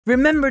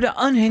Remember the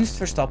unhinged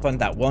Verstappen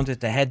that wanted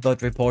to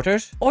headbutt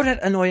reporters? Or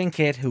that annoying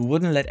kid who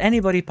wouldn't let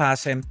anybody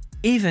pass him,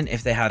 even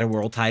if they had a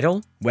world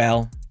title?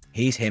 Well,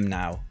 he's him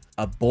now.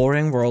 A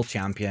boring world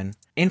champion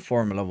in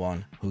Formula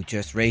 1 who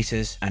just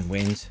races and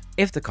wins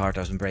if the car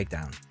doesn't break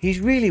down. He's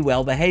really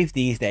well behaved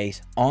these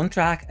days, on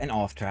track and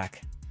off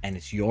track, and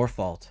it's your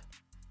fault.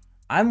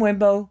 I'm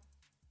Wimbo.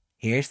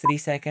 Here's 3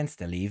 seconds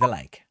to leave a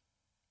like.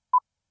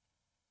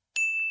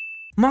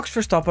 Max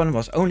Verstappen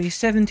was only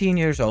 17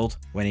 years old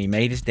when he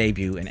made his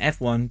debut in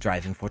F1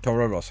 driving for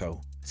Toro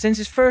Rosso. Since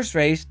his first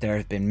race there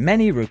have been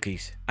many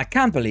rookies. I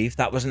can't believe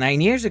that was 9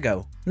 years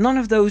ago. None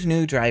of those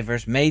new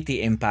drivers made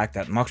the impact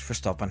that Max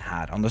Verstappen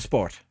had on the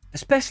sport.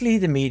 Especially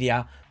the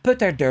media put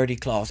their dirty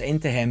claws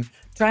into him,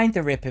 trying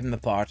to rip him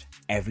apart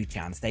every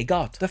chance they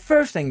got. The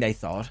first thing they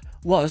thought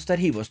was that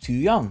he was too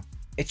young.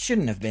 It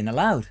shouldn't have been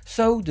allowed.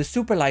 So the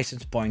super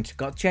license points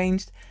got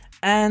changed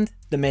and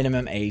the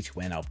minimum age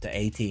went up to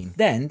 18.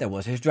 Then there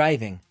was his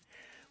driving,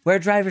 where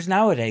drivers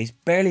nowadays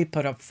barely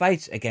put up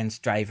fights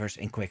against drivers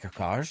in quicker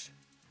cars.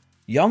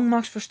 Young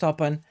Max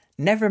Verstappen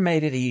never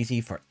made it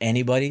easy for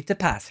anybody to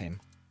pass him.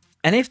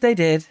 And if they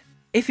did,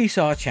 if he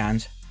saw a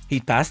chance,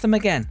 he'd pass them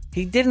again.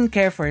 He didn't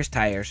care for his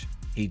tires,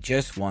 he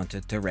just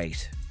wanted to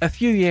race. A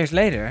few years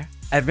later,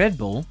 at Red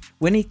Bull,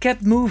 when he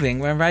kept moving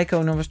when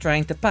Raikkonen was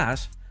trying to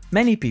pass,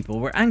 many people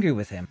were angry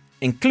with him,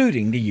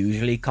 including the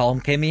usually calm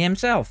Kimi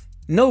himself.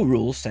 No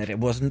rule said it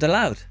wasn't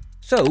allowed,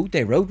 so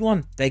they wrote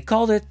one. They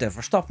called it the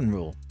Verstappen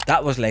rule.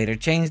 That was later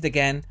changed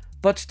again,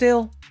 but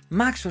still,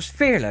 Max was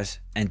fearless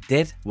and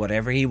did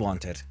whatever he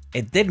wanted.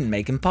 It didn't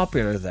make him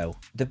popular though.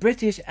 The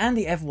British and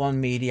the F1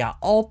 media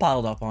all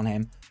piled up on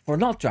him for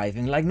not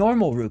driving like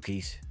normal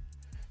rookies.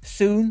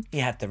 Soon he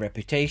had the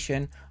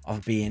reputation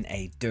of being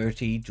a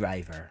dirty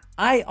driver.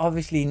 I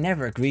obviously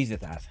never agreed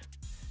with that,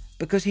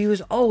 because he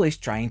was always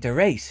trying to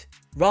race,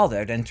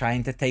 rather than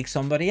trying to take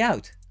somebody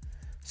out.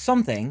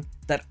 Something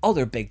that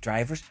other big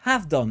drivers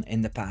have done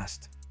in the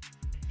past.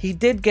 He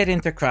did get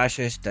into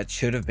crashes that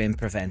should have been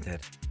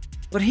prevented,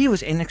 but he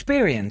was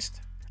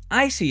inexperienced.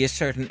 I see a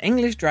certain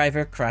English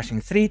driver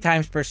crashing 3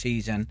 times per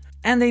season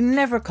and they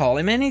never call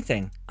him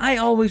anything. I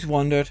always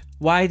wondered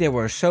why they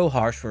were so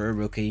harsh for a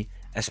rookie,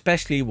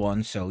 especially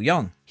one so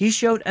young. He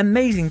showed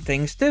amazing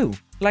things too,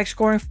 like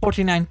scoring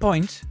 49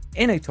 points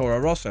in a Toro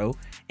Rosso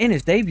in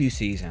his debut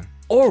season,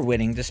 or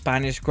winning the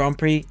Spanish Grand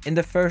Prix in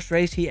the first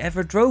race he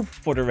ever drove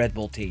for the Red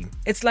Bull team.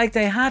 It's like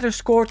they had a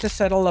score to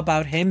settle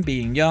about him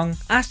being young,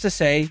 as to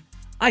say,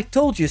 I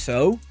told you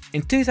so.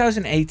 In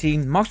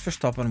 2018, Max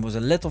Verstappen was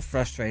a little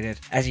frustrated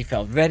as he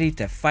felt ready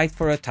to fight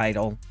for a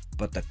title,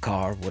 but the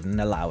car wouldn't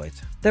allow it.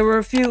 There were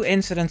a few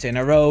incidents in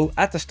a row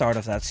at the start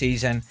of that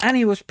season and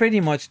he was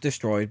pretty much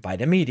destroyed by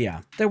the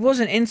media. There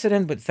was an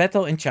incident with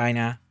Vettel in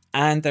China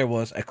and there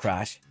was a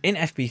crash in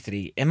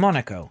FP3 in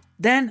Monaco.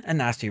 Then a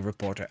nasty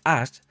reporter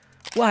asked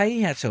why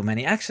he had so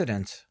many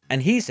accidents,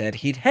 and he said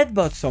he'd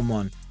headbutt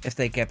someone if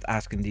they kept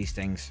asking these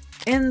things.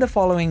 In the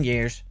following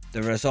years,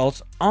 the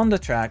results on the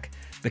track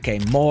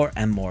became more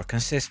and more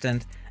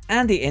consistent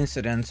and the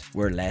incidents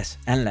were less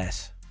and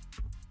less.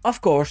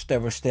 Of course, there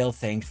were still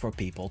things for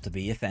people to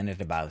be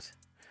offended about,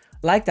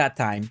 like that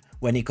time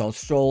when he called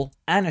Stroll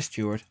and a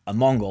steward a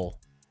Mongol,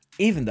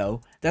 even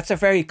though that's a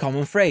very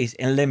common phrase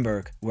in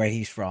Limburg, where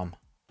he's from.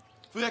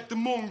 Vrek de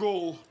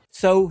Mongol!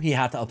 So he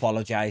had to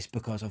apologize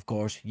because of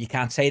course you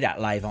can't say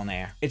that live on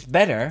air. It's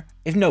better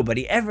if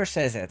nobody ever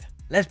says it.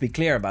 Let's be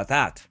clear about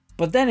that.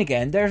 But then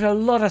again, there's a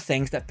lot of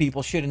things that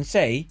people shouldn't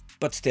say,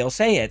 but still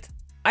say it.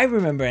 I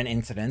remember an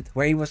incident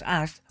where he was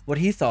asked what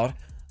he thought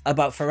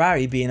about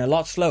Ferrari being a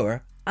lot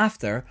slower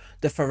after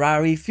the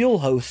Ferrari fuel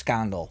hose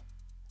scandal.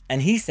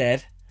 And he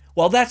said,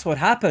 well, that's what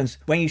happens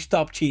when you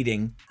stop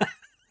cheating.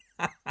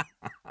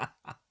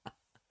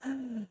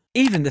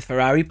 Even the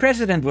Ferrari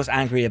president was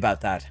angry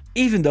about that,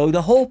 even though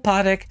the whole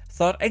paddock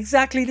thought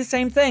exactly the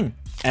same thing.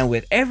 And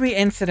with every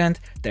incident,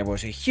 there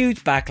was a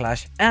huge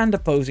backlash and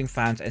opposing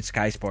fans at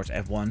Sky Sports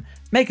F1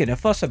 making a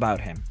fuss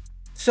about him.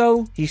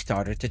 So he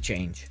started to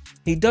change.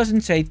 He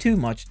doesn't say too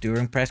much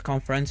during press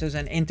conferences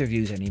and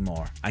interviews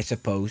anymore. I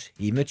suppose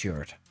he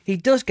matured. He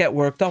does get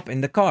worked up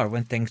in the car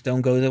when things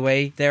don't go the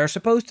way they are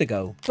supposed to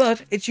go,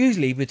 but it's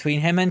usually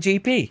between him and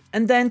GP.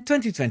 And then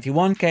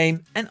 2021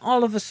 came and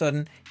all of a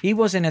sudden he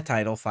was in a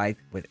title fight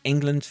with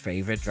England's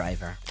favourite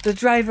driver. The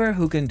driver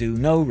who can do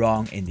no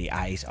wrong in the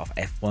eyes of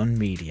F1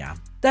 media.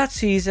 That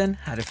season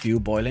had a few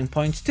boiling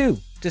points too,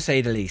 to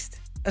say the least.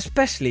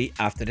 Especially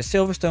after the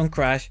Silverstone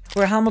crash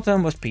where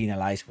Hamilton was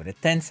penalised with a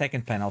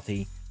 10-second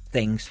penalty,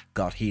 things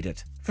got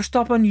heated.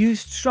 Verstappen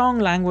used strong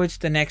language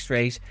the next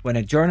race when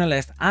a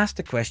journalist asked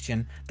a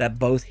question that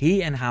both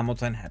he and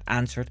Hamilton had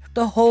answered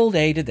the whole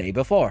day the day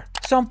before.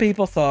 Some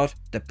people thought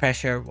the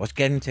pressure was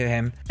getting to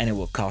him and it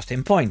would cost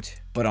him points,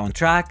 but on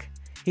track,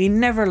 he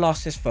never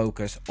lost his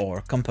focus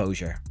or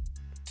composure.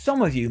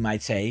 Some of you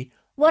might say,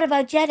 what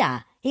about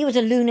Jeddah? He was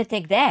a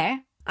lunatic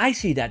there. I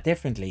see that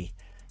differently.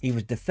 He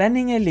was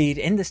defending a lead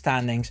in the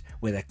standings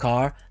with a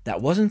car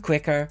that wasn't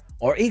quicker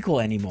or equal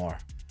anymore.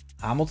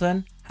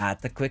 Hamilton had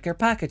the quicker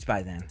package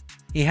by then.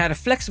 He had a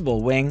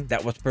flexible wing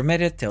that was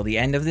permitted till the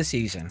end of the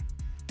season.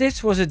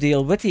 This was a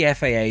deal with the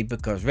FIA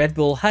because Red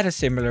Bull had a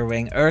similar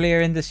wing earlier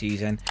in the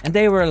season and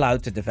they were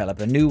allowed to develop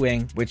a new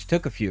wing, which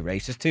took a few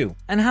races too.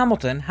 And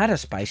Hamilton had a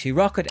spicy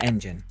rocket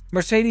engine.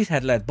 Mercedes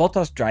had let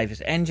Bottas drive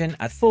his engine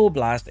at full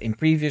blast in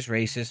previous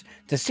races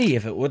to see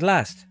if it would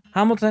last.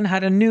 Hamilton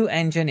had a new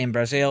engine in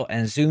Brazil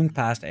and zoomed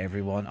past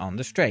everyone on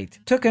the straight.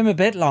 Took him a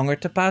bit longer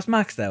to pass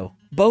Max though.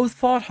 Both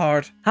fought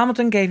hard,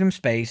 Hamilton gave him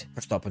space,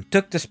 Verstappen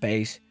took the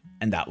space,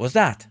 and that was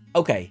that.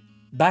 Okay,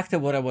 back to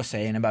what I was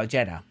saying about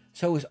Jeddah.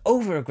 So his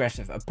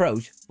over-aggressive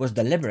approach was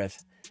deliberate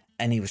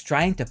and he was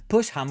trying to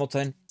push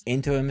Hamilton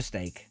into a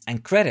mistake.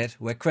 And credit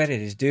where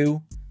credit is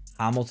due,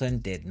 Hamilton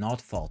did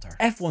not falter.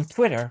 F1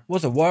 Twitter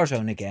was a war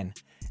zone again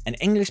and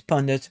English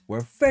pundits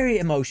were very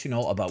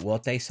emotional about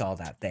what they saw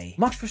that day.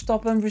 Max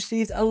Verstappen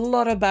received a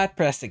lot of bad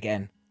press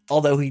again,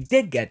 although he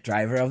did get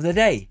driver of the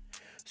day.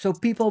 So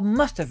people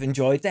must have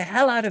enjoyed the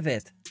hell out of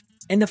it.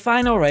 In the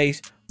final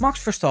race,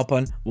 Max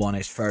Verstappen won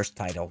his first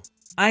title.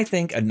 I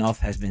think enough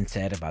has been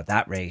said about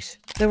that race.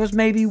 There was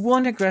maybe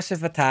one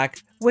aggressive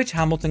attack which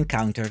Hamilton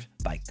countered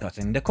by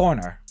cutting the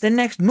corner. The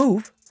next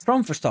move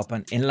from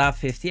Verstappen in lap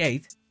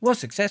 58 was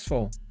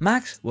successful.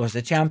 Max was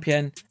the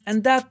champion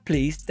and that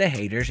pleased the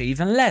haters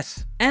even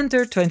less.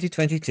 Enter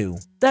 2022.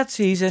 That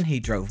season he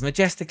drove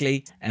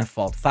majestically and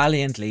fought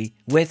valiantly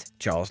with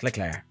Charles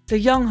Leclerc. The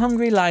young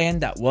hungry lion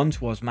that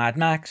once was Mad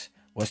Max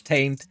was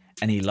tamed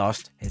and he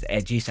lost his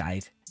edgy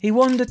side. He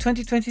won the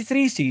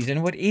 2023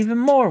 season with even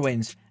more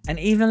wins and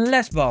even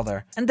less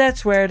bother, and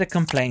that's where the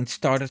complaints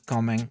started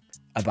coming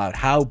about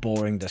how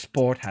boring the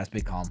sport has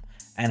become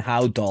and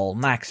how dull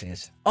Max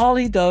is. All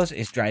he does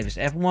is drive his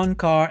F1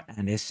 car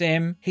and his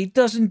sim. He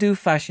doesn't do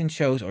fashion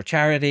shows or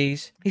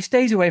charities. He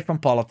stays away from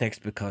politics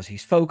because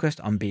he's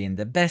focused on being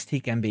the best he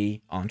can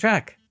be on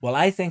track. Well,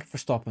 I think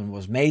Verstappen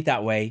was made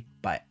that way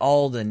by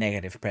all the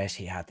negative press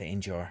he had to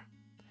endure.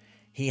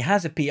 He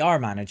has a PR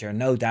manager,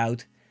 no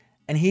doubt,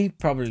 and he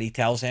probably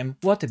tells him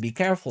what to be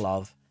careful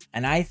of,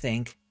 and I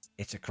think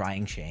it's a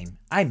crying shame.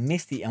 I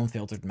miss the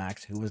unfiltered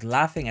Max who was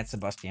laughing at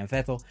Sebastian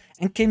Vettel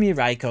and Kimi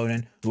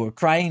Räikkönen who were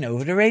crying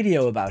over the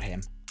radio about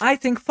him. I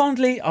think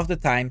fondly of the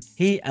time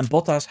he and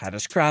Bottas had a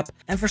scrap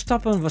and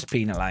Verstappen was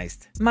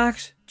penalized.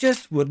 Max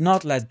just would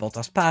not let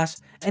Bottas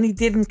pass and he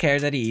didn't care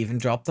that he even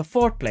dropped the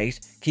 4th place,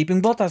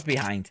 keeping Bottas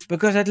behind,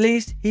 because at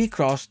least he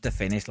crossed the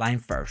finish line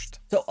first.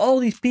 So all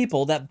these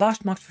people that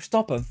bashed Max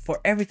Verstappen for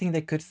everything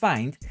they could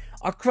find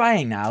are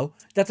crying now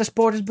that the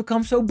sport has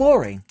become so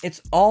boring.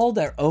 It's all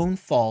their own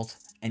fault,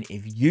 and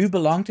if you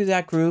belong to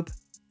that group,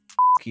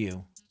 f***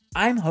 you.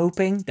 I'm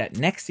hoping that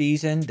next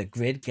season the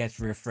grid gets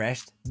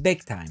refreshed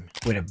big time,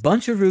 with a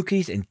bunch of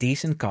rookies in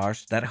decent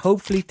cars that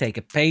hopefully take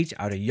a page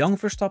out of young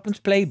Verstappen's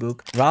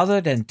playbook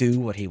rather than do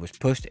what he was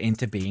pushed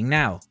into being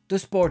now. The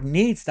sport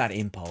needs that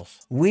impulse.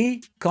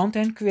 We,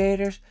 content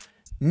creators,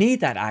 need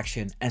that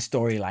action and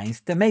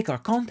storylines to make our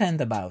content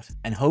about,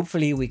 and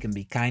hopefully we can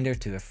be kinder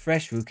to a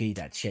fresh rookie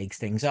that shakes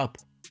things up.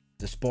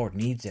 The sport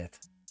needs it.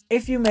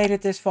 If you made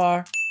it this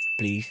far,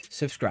 please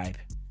subscribe.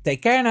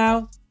 Take care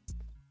now.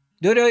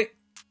 Doei doei.